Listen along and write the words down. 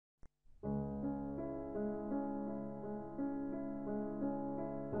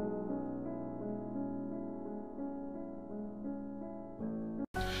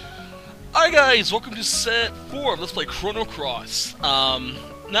guys, welcome to set 4 of Let's Play Chrono Cross. Now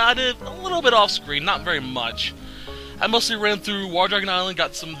I did a little bit off screen, not very much. I mostly ran through Water Dragon Island,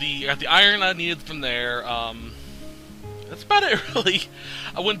 got the iron I needed from there. That's about it really.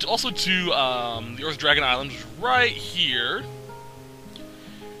 I went also to the Earth Dragon Island, which is right here,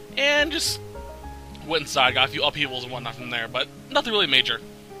 and just went inside, got a few upheavals and whatnot from there, but nothing really major.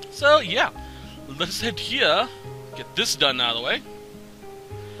 So yeah, let's head here, get this done out of the way.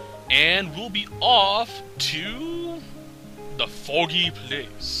 And we'll be off to the foggy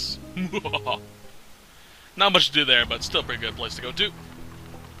place. Not much to do there, but still a pretty good place to go to.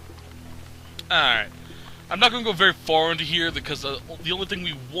 Alright. I'm not going to go very far into here because the only thing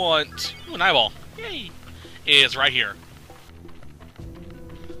we want... Ooh, an eyeball. Yay! Is right here.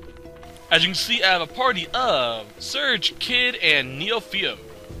 As you can see, I have a party of Surge, Kid, and Neo-Fio.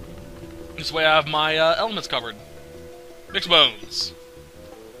 This way I have my elements covered. Mixed bones.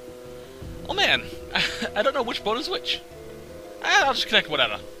 Oh man, I don't know which bone is which. I'll just connect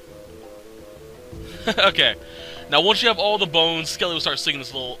whatever. Okay, now once you have all the bones, Skelly will start singing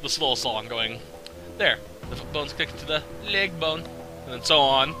this little song going, there, the bone's connected to the leg bone, and then so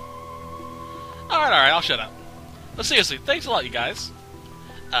on. Alright, I'll shut up. But seriously, thanks a lot, you guys.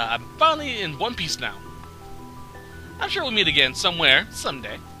 I'm finally in one piece now. I'm sure we'll meet again somewhere,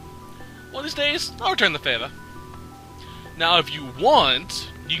 someday. One of these days, I'll return the favor. Now, if you want,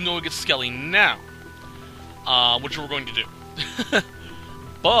 you can go get Skelly now, which we're going to do.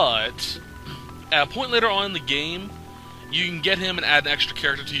 But at a point later on in the game, you can get him and add an extra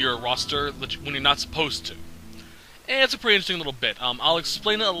character to your roster when you're not supposed to. And it's a pretty interesting little bit. I'll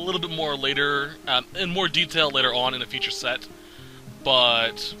explain it a little bit more later, in more detail later on in a future set.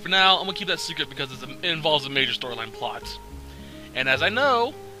 But for now, I'm going to keep that secret because it involves a major storyline plot. And as I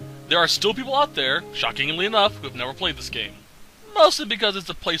know, there are still people out there, shockingly enough, who have never played this game. Mostly because it's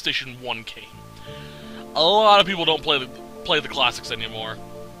a PlayStation 1 game. A lot of people don't play the classics anymore.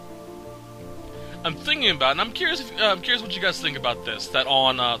 I'm thinking about it, and I'm curious what you guys think about this. That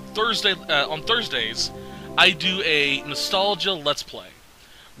on Thursdays, I do a nostalgia Let's Play,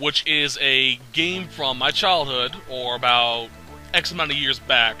 which is a game from my childhood or about X amount of years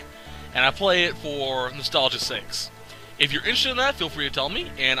back, and I play it for nostalgia's sakes. If you're interested in that, feel free to tell me,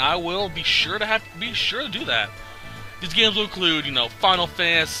 and I will be sure to do that. These games will include, you know, Final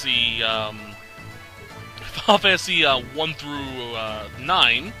Fantasy 1 through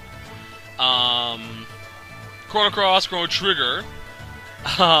 9, Chrono Cross, Chrono Trigger,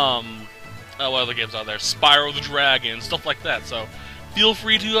 what other games are there? Spyro the Dragon, stuff like that. So feel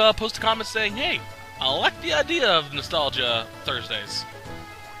free to post a comment saying, hey, I like the idea of Nostalgia Thursdays.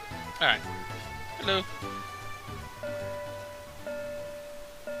 Alright. Hello.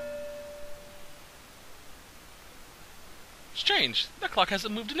 Strange. That clock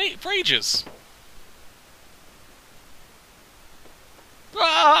hasn't moved for ages.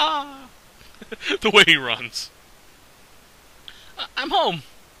 Ah! The way he runs. I'm home.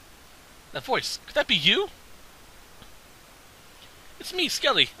 That voice. Could that be you? It's me,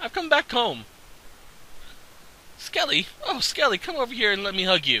 Skelly. I've come back home. Skelly? Oh, Skelly, come over here and let me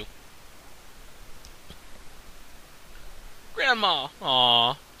hug you. Grandma.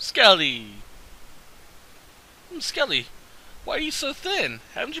 Aw, Skelly. Skelly. Why are you so thin?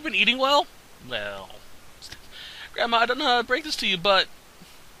 Haven't you been eating well? Well... Grandma, I don't know how to break this to you, but...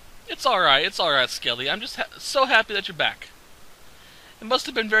 It's alright, Skelly. I'm just so happy that you're back. It must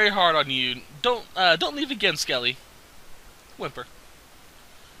have been very hard on you. Don't leave again, Skelly. Whimper.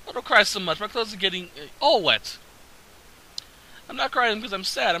 Oh, don't cry so much. My clothes are getting all wet. I'm not crying because I'm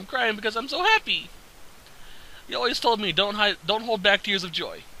sad. I'm crying because I'm so happy. You always told me don't hold back tears of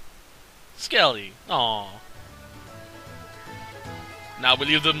joy. Skelly. Aww. Now we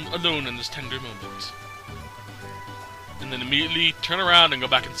leave them alone in this tender moment. And then immediately turn around and go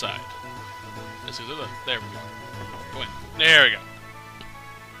back inside. There we go. Go in. There we go.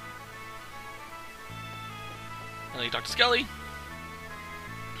 And then you talk to Skelly.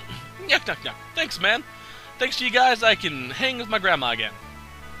 Yuck, yuck, yuck. Thanks, man. Thanks to you guys, I can hang with my grandma again.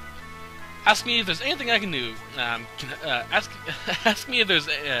 Ask me if there's anything I can do. Ask me if there's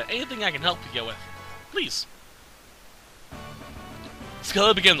anything I can help you with. Please.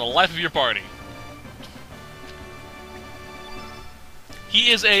 Skelly became the life of your party. He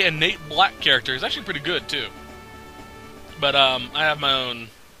is a innate black character. He's actually pretty good, too. But, I have my own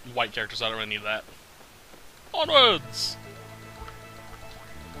white character, so I don't really need that. Onwards!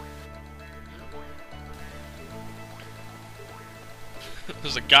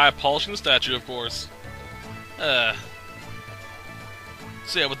 There's a guy polishing the statue, of course. So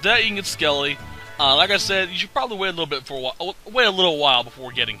yeah, with that you can get Skelly. Like I said, you should probably wait a little bit for a while, wait a little while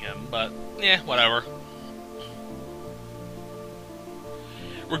before getting him, but yeah, whatever.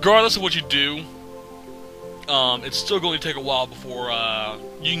 Regardless of what you do, it's still going to take a while before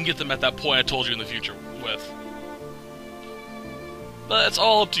you can get them at that point I told you in the future with. But it's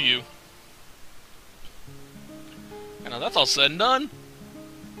all up to you. And now that's all said and done,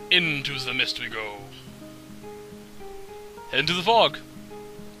 into the mist we go. Head into the fog.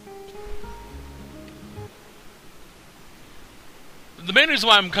 The main reason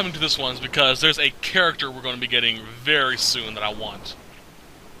why I'm coming to this one is because there's a character we're going to be getting very soon that I want.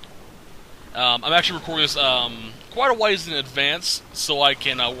 I'm actually recording this quite a ways in advance so I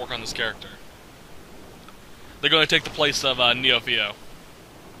can work on this character. They're going to take the place of Neofeo.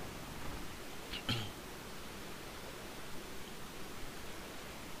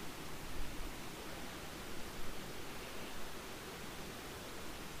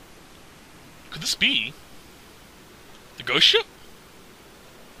 Could this be the ghost ship?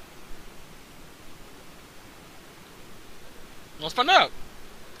 Let's find out.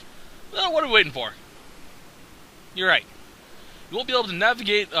 Well, what are we waiting for? You're right. We won't be able to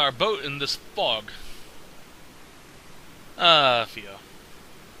navigate our boat in this fog. Fio.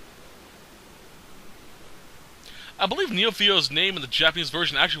 I believe Neofeo's name in the Japanese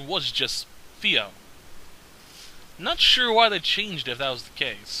version actually was just Fio. Not sure why they changed it if that was the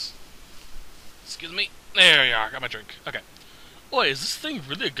case. Excuse me. There you are. Got my drink. Okay. Boy, is this thing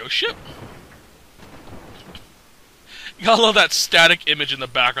really a ghost ship? You gotta love that static image in the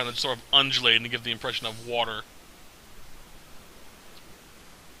background that's sort of undulating to give the impression of water.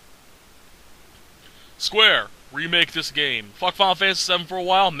 Square, remake this game. Fuck Final Fantasy VII for a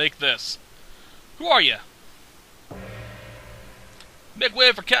while, make this. Who are you? Make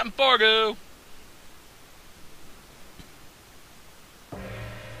way for Captain Fargo!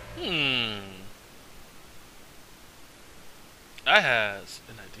 I has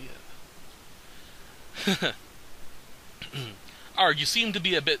an idea. Arg, you seem to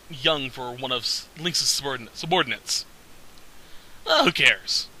be a bit young for one of Lynx's subordinates. Who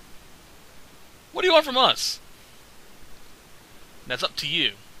cares? What do you want from us? That's up to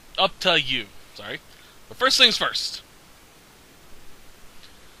you. Sorry. But first things first.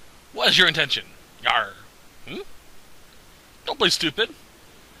 What is your intention? Yarr. Don't play stupid.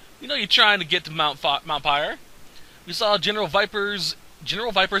 You know you're trying to get to Mount Pyre. We saw General Vipers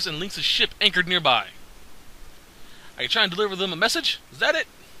and Lynx's ship anchored nearby. Are you trying to deliver them a message? Is that it?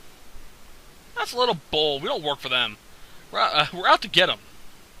 That's a little bold. We don't work for them. We're out to get them.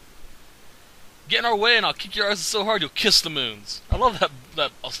 Get in our way and I'll kick your asses so hard you'll kiss the moons. I love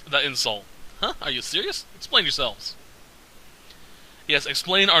that insult. Huh? Are you serious? Explain yourselves. Yes,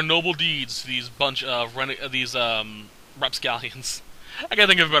 explain our noble deeds to these bunch of rapscallions. I can't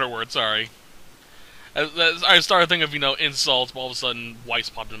think of a better word, sorry. I started thinking of, insults, but all of a sudden, Weiss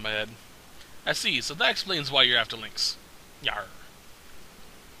popped in my head. I see, so that explains why you're after Lynx. Yarr.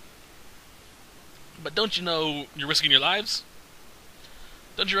 But don't you know you're risking your lives?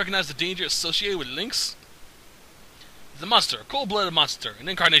 Don't you recognize the danger associated with Lynx? He's a monster, a cold-blooded monster, an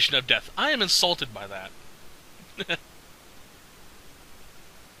incarnation of death. I am insulted by that. To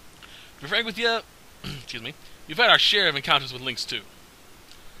be frank with you, excuse me, we've had our share of encounters with Lynx too.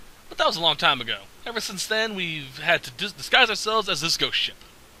 But that was a long time ago. Ever since then, we've had to disguise ourselves as this ghost ship.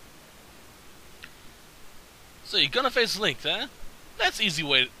 So you're gonna face Lynx, huh? That's easy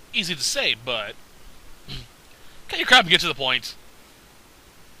to say, but cut your crap and get to the point.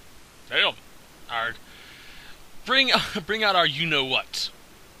 Damn. Arg. Bring out our you-know-what.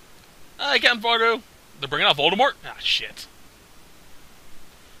 Captain Fargo. They're bringing out Voldemort? Ah, shit.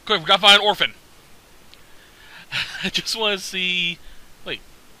 Quick, we gotta find an orphan. I just want to see... Wait.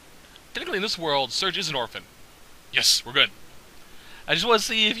 Technically in this world, Surge is an orphan. Yes, we're good. I just want to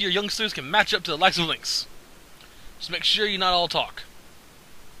see if your youngsters can match up to the likes of Lynx. Just make sure you not all talk.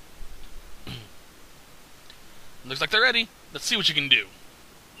 Looks like they're ready. Let's see what you can do.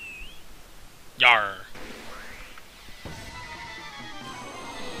 Yarr.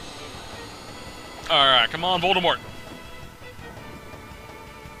 Alright, come on, Voldemort.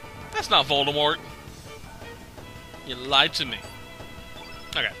 That's not Voldemort. You lied to me.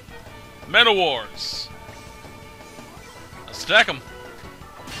 Okay. Men of Wars. Let's attack him.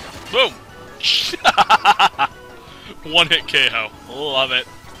 Boom! One hit KO. Love it.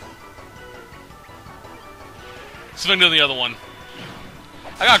 Swing to the other one.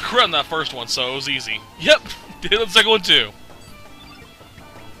 I got a crit on that first one, so it was easy. Yep, did the second one too.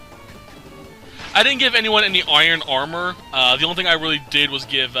 I didn't give anyone any iron armor. The only thing I really did was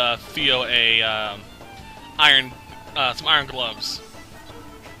give Theo a some iron gloves.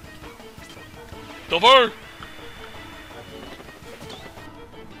 Over!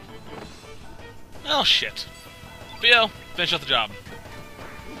 Oh, shit. Theo, finish up the job.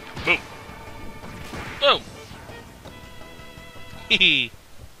 Boom. Boom! Hehe.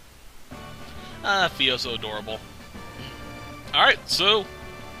 Theo's so adorable. Alright, so,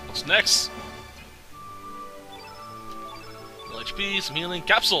 what's next? HP, some healing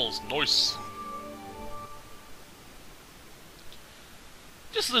capsules. Nice.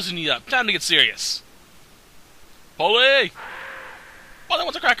 Just loosen you up. Time to get serious. Polly! Polly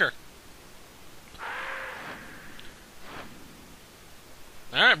wants a cracker.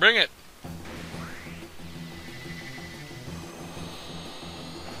 Alright, bring it.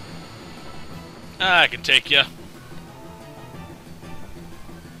 I can take ya.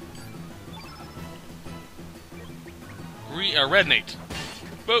 Rednate.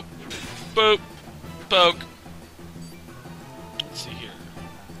 Boop. Boop. Poke. Let's see here.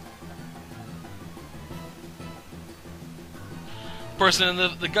 Person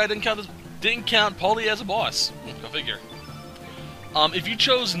in the guy didn't count Paulie as a boss. Go figure. If you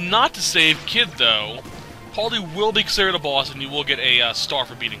chose not to save Kid, though, Paulie will be considered a boss, and you will get a star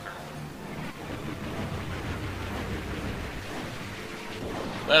for beating her.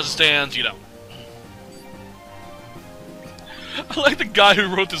 But as it stands, you don't. I like the guy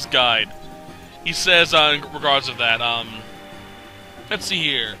who wrote this guide. He says, in regards of that, let's see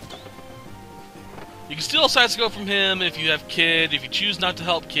here. You can steal a side scope from him if you have Kid. If you choose not to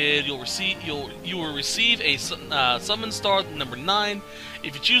help Kid, you will receive a summon star number 9.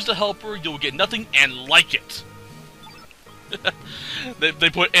 If you choose to help her, you will get nothing and like it. they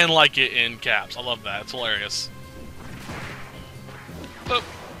put and like it in caps. I love that. It's hilarious. Boop.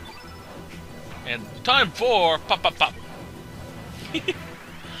 And time for pop pop pop.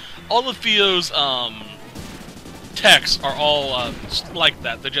 All of Theo's texts are all like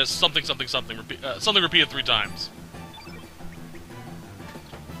that. They're just something, something, something, something repeated 3 times.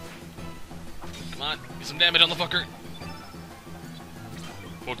 Come on, get some damage on the fucker.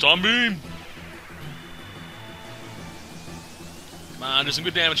 Photon beam. Come on, do some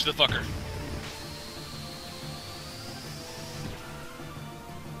good damage to the fucker.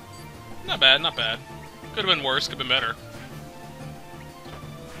 Not bad, not bad. Could have been worse, could have been better.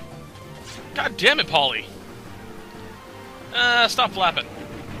 God damn it, Paulie! Stop flapping.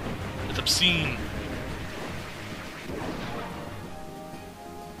 It's obscene.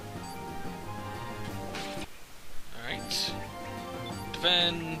 Alright.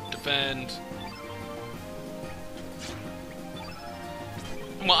 Defend, defend.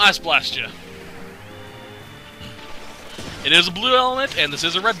 Come on, Ice Blast you. It is a blue element, and this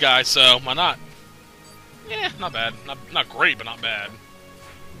is a red guy, so why not? Yeah, not bad. Not great, but not bad.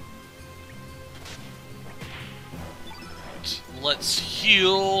 Let's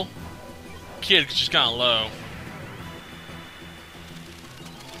heal Kid, because she's kind of low.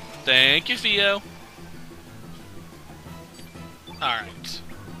 Thank you, Theo. Alright.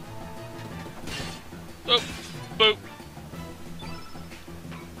 Boop. Boop.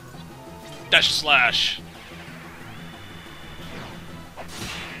 Dash slash.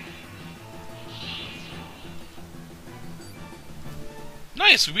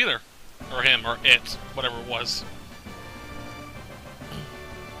 Nice, we beat her. Or him, or it. Whatever it was.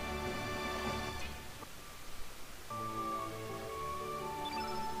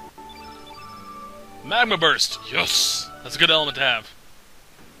 Magma Burst! Yes! That's a good element to have.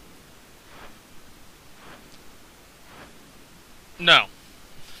 No.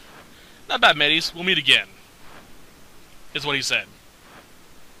 Not bad, mateys. We'll meet again. Is what he said.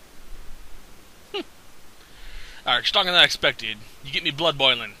 Alright, stronger than I expected. You get me blood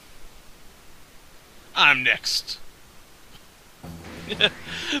boiling. I'm next. This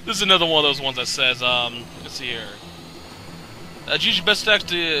is another one of those ones that says, let's see here. Use your best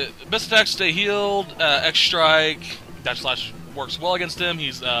attacks stay healed. X strike. Dash slash works well against him.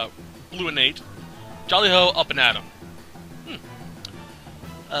 He's blue innate. Jolly ho, up and at him.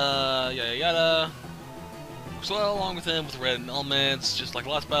 Yada yada. Works well along with him with red elements, just like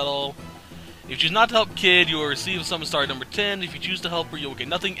the last battle. If you choose not to help Kid, you will receive summon star number 10. If you choose to help her, you will get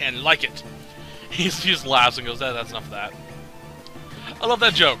nothing and like it. He just laughs and goes, that's enough of that. I love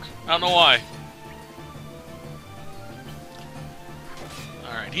that joke. I don't know why.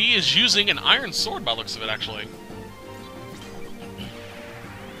 Alright, he is using an iron sword by the looks of it, actually.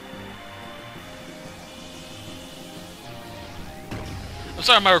 I'm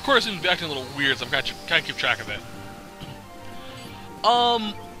sorry, my recorder seems to be acting a little weird, so I'm trying to keep track of it.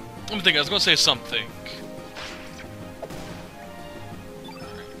 Let me think, I was going to say something.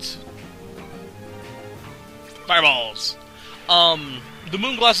 Alright. Fireballs! The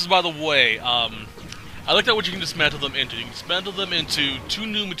moon glasses, by the way, I like that what you can dismantle them into. You can dismantle them into two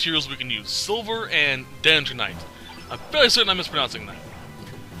new materials we can use, silver and dendronite. I'm fairly certain I'm mispronouncing that.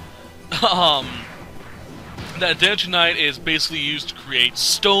 That dendronite is basically used to create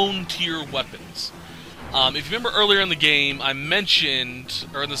stone tier weapons. If you remember earlier in the game, I mentioned,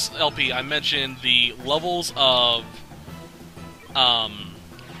 or in this LP, I mentioned the levels of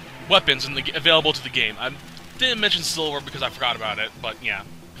weapons available to the game. I didn't mention silver because I forgot about it, but yeah,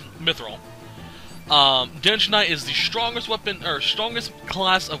 mithril. Dendronite is the strongest weapon, or strongest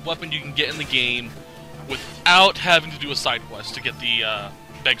class of weapon you can get in the game without having to do a side quest to get the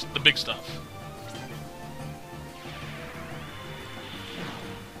big stuff.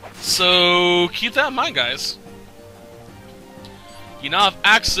 So keep that in mind, guys. You now have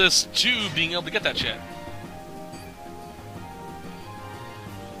access to being able to get that shit.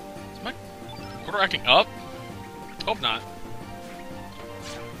 Is my quarter acting up? Hope not.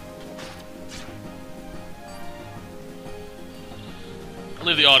 I'll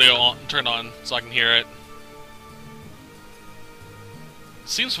leave the audio turned on so I can hear it.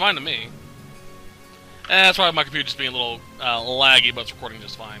 Seems fine to me. That's probably my computer just being a little laggy, but it's recording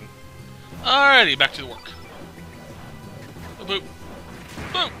just fine. Alrighty, back to the work. Boop.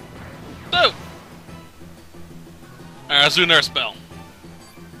 Boop. Boop. Alright, let's do another spell.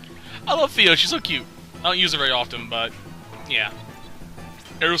 I love Theo, she's so cute. I don't use her very often, but yeah.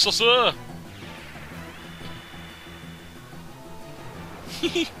 Erusasa!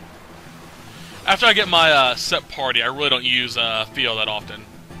 After I get my set party, I really don't use Theo that often.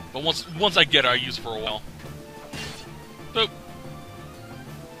 But once I get her, I use it for a while. Boop.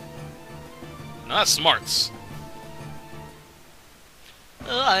 Now that's smarts.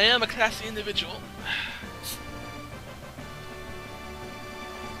 I am a classy individual.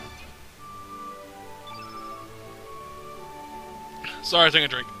 Sorry, taking a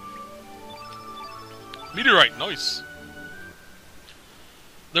drink. Meteorite, nice.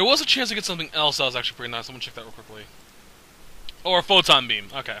 There was a chance to get something else that was actually pretty nice. I'm gonna check that real quickly. Or a photon beam.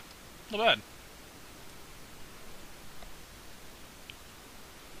 Okay. Not bad.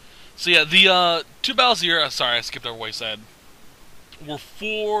 So yeah, the 2 battles here, sorry, I skipped over what he said,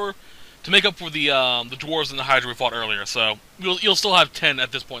 were to make up for the dwarves and the Hydra we fought earlier, so you'll still have 10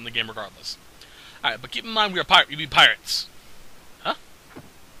 at this point in the game regardless. Alright, but keep in mind we be pirates. Huh?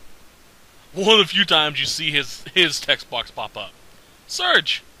 One of the few times you see his text box pop up.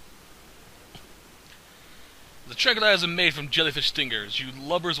 Surge! The tranquilizer is made from jellyfish stingers. You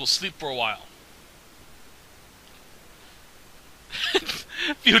lubbers will sleep for a while.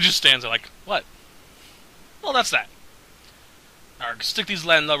 Theo just stands there like, what? Well, that's that. Alright, stick these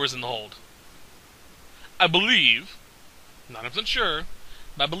land lubbers in the hold. I believe, not 100% sure,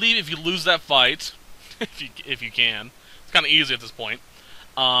 but I believe if you lose that fight, if you can, it's kind of easy at this point,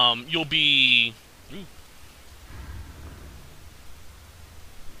 you'll be... Ooh.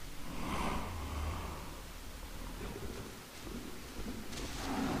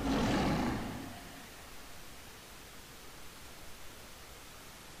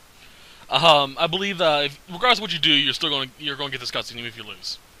 I believe regardless of what you do, you're going to get this cutscene even if you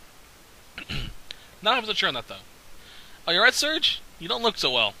lose. Not 100% sure on that though. Oh, you alright, Surge? You don't look so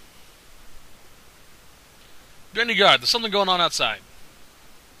well. Be on your guard. There's something going on outside.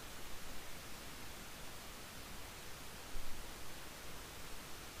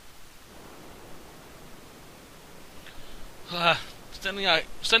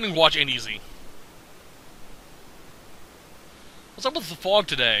 Standing watch ain't easy. What's up with the fog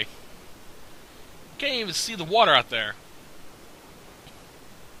today? Can't even see the water out there.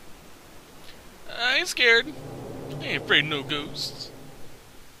 I ain't scared. I ain't afraid of no ghosts.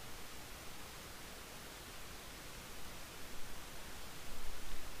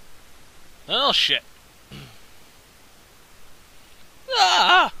 Oh shit.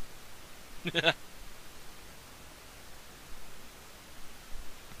 Ah!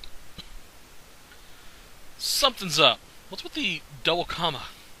 Something's up. What's with the double comma?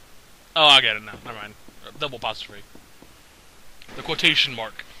 Oh, I get it now. Never mind. Double apostrophe. The quotation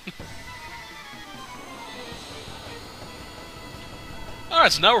mark.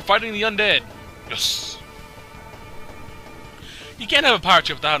 Alright, so now we're fighting the undead. Yes. You can't have a pirate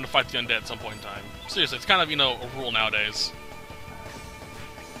ship without having to fight the undead at some point in time. Seriously, it's kind of, a rule nowadays.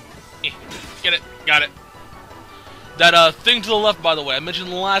 Get it. Got it. That thing to the left, by the way, I mentioned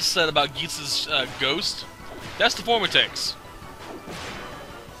in the last set about Geetz's ghost. That's the form it takes.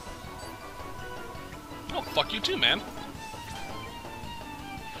 Oh, fuck you too, man.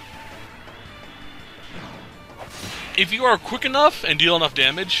 If you are quick enough and deal enough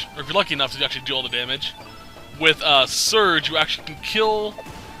damage, or if you're lucky enough to actually deal all the damage, with Surge, you actually can kill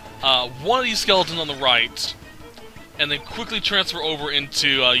one of these skeletons on the right, and then quickly transfer over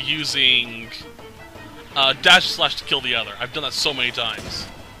into using dash slash to kill the other. I've done that so many times.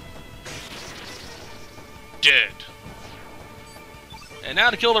 Dead. And now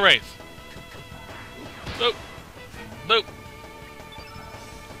to kill the Wraith. Boop. Boop.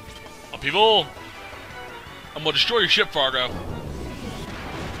 People, I'm gonna destroy your ship, Fargo.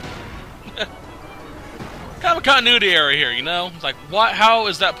 Kind of a continuity error here, you know? It's like, what? How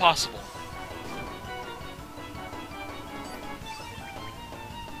is that possible?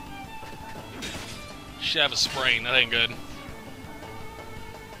 Should have a sprain. That ain't good.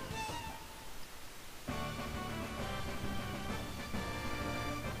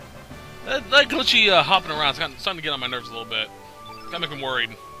 That glitchy hopping around is starting to get on my nerves a little bit. Gotta make me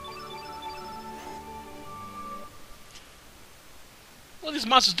worried. What are these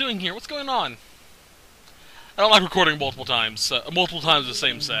monsters doing here? What's going on? I don't like recording multiple times the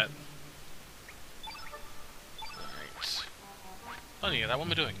same set. Alright. Oh yeah, what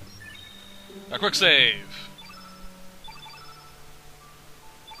am I doing? A quick save.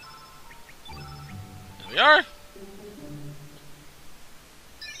 There we are.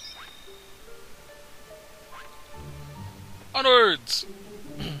 Onwards!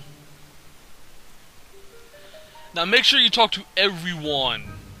 Now make sure you talk to everyone,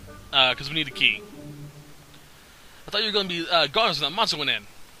 because we need a key. I thought you were going to be gone so that monster went in.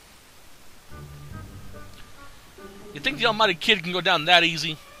 You think the almighty kid can go down that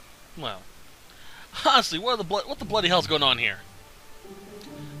easy? Well, honestly, what the bloody hell's going on here?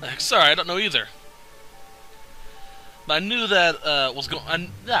 Sorry, I don't know either. But I knew that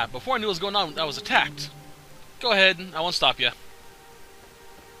before I knew what was going on, I was attacked. Go ahead, I won't stop you.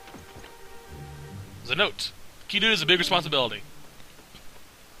 There's a note. Key dude is a big responsibility.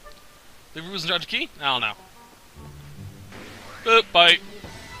 The who's in charge of key? I don't know. Boop, bye.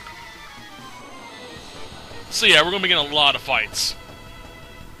 So yeah, we're gonna be getting a lot of fights.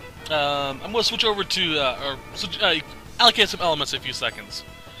 I'm gonna switch over to allocate some elements in a few seconds.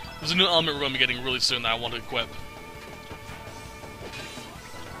 There's a new element we're gonna be getting really soon that I want to equip.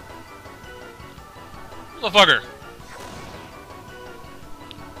 Motherfucker.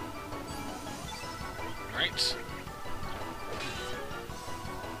 Alright.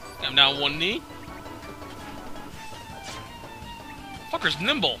 I'm now on one knee. Fucker's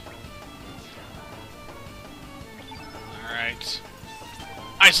nimble. Alright.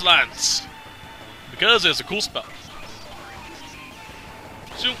 Ice Lance. Because it's a cool spell.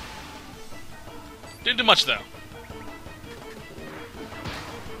 Shoot. Didn't do much though.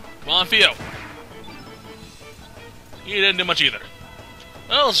 Come on, Theo. He didn't do much either.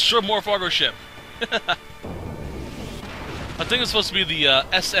 Well, let's show more Fargo ship. I think it's supposed to be the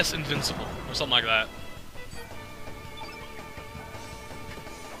SS Invincible, or something like that.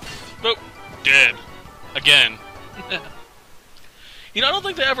 Boop. Dead. Again. You know, I don't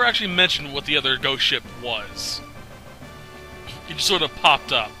think they ever actually mentioned what the other ghost ship was. It just sort of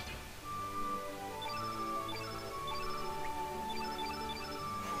popped up.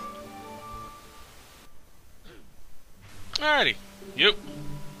 Alrighty. Yep.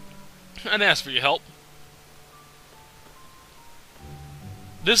 I didn't ask for your help.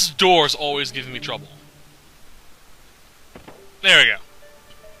 This door's always giving me trouble. There we go.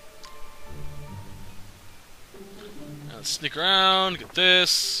 Now let's sneak around, get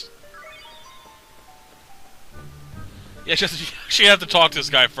this. Yeah, she have to talk to this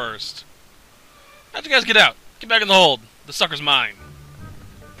guy first. How'd you guys get out? Get back in the hold. The sucker's mine.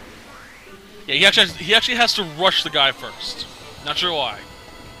 Yeah, he actually has to rush the guy first. Not sure why.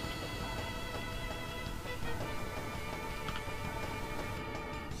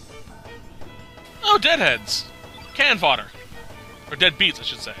 Oh, deadheads. Cannon fodder. Or dead beats, I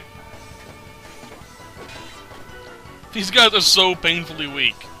should say. These guys are so painfully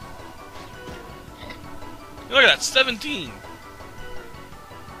weak. Look at that, 17.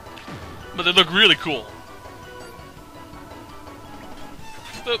 But they look really cool.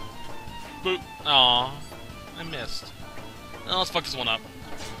 Boop. Boop. Aww. I missed. Now let's fuck this one up.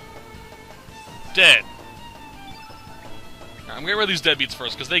 Dead. Right, I'm getting rid of these deadbeats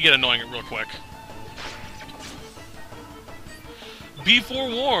first, because they get annoying real quick. Be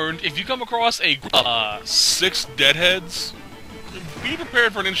forewarned, if you come across a 6 deadheads, be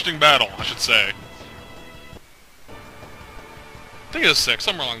prepared for an interesting battle, I should say. I think it's 6,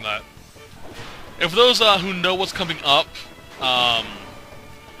 somewhere along that. And for those who know what's coming up,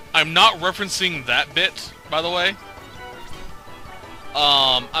 I'm not referencing that bit, by the way.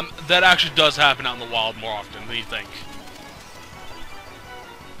 That actually does happen out in the wild more often than you think.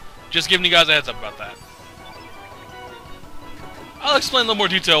 Just giving you guys a heads up about that. I'll explain in a little more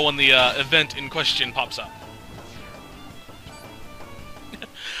detail when the event in question pops up.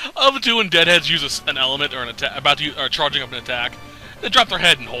 Of the two, when deadheads use an element or an attack, or charging up an attack, they drop their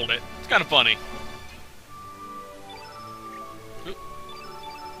head and hold it. It's kind of funny. Oop.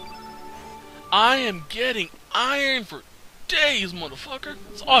 I am getting iron for days, motherfucker.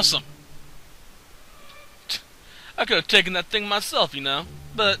 It's awesome. I could have taken that thing myself, you know,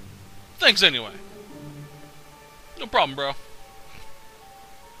 but thanks anyway. No problem, bro.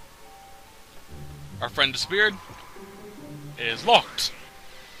 Our friend disappeared. Is locked.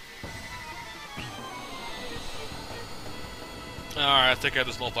 Alright, let's take out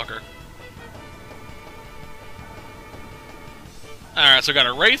this little fucker. Alright, so I got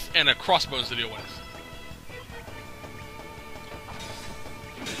a Wraith and a Crossbones to deal with.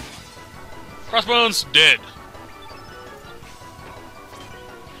 Crossbones, dead.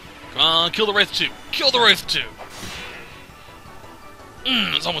 Come on, kill the Wraith too. Kill the Wraith too.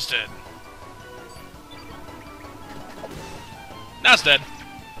 It's almost dead. Now it's dead.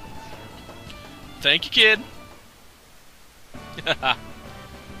 Thank you, kid. I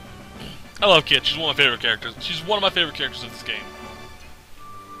love Kit. She's one of my favorite characters. She's one of my favorite characters in this game.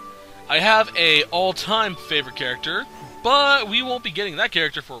 I have a all-time favorite character, but we won't be getting that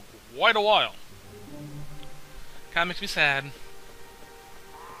character for quite a while. Kinda makes me sad.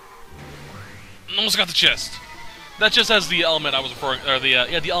 Almost got the chest. That just has the element I was referring, or the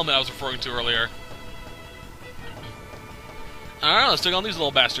element I was referring to earlier. All right, let's take on these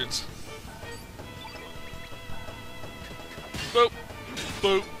little bastards. Boop,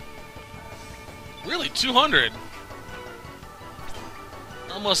 boop. Really, 200.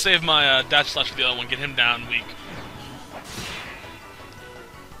 I'm gonna save my dash slash for the other one, get him down weak.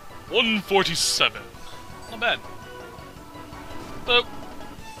 147. Not bad. Boop.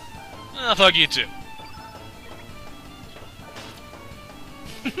 I'll fuck you too.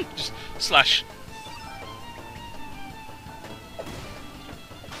 Just slash.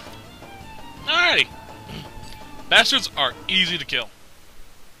 Alrighty. Bastards are easy to kill.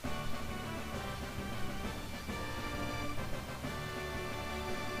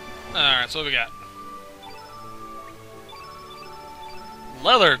 Alright, so what we got?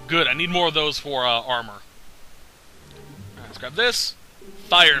 Leather, good. I need more of those for armor. Alright, let's grab this.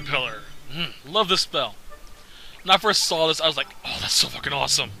 Fire Pillar. Love this spell. When I first saw this, I was like, oh, that's so fucking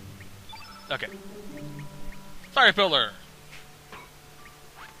awesome. Okay. Fire Pillar.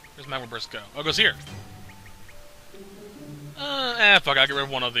 Where's Magma Burst go? Oh, it goes here. Fuck, I'll get rid of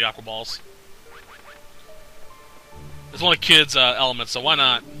one of the Aqua Balls. It's one of Kid's elements, so why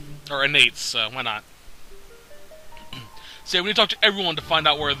not? Or innates, so why not? So yeah, we need to talk to everyone to find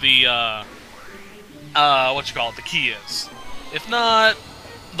out where the, the key is. If not,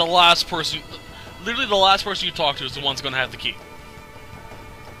 the last person... Literally the last person you talk to is the one that's going to have the key.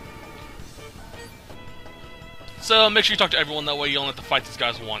 So make sure you talk to everyone, that way you only have to fight these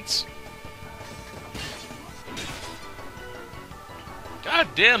guys once. God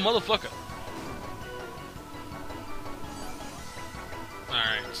damn motherfucker.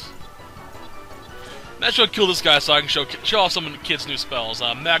 Alright. Now should kill this guy so I can show off some of the Kid's new spells.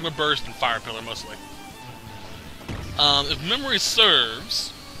 Magma Burst and Fire Pillar mostly. If memory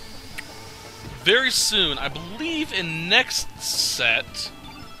serves, very soon, I believe in next set...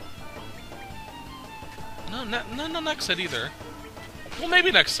 No, not next set either. Well,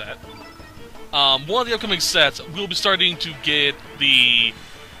 maybe next set. One of the upcoming sets, we'll be starting to get the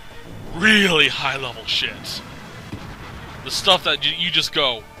really high-level shit. The stuff that you just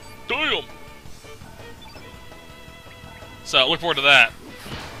go, damn! So, look forward to that.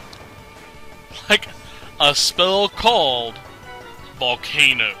 Like, a spell called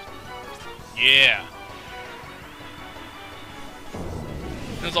Volcano. Yeah.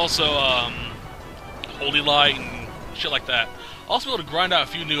 There's also, Holy Light and shit like that. Also be able to grind out a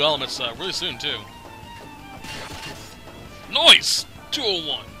few new elements really soon, too. Nice!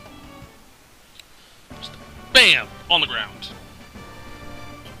 201. Just bam! On the ground.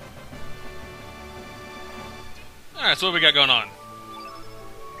 Alright, so what we got going on?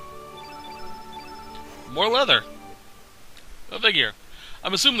 More leather. Go figure.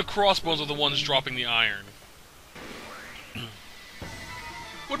 I'm assuming the crossbones are the ones dropping the iron.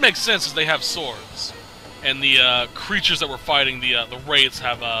 Would make sense as they have swords. And the creatures that we're fighting, the wraiths,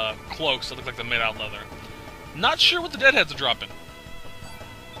 have cloaks that look like they're made out of leather. Not sure what the deadheads are dropping.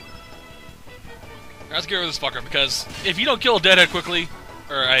 Let's get rid of this fucker, because if you don't kill a deadhead quickly,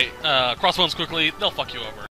 or a crossbones quickly, they'll fuck you over.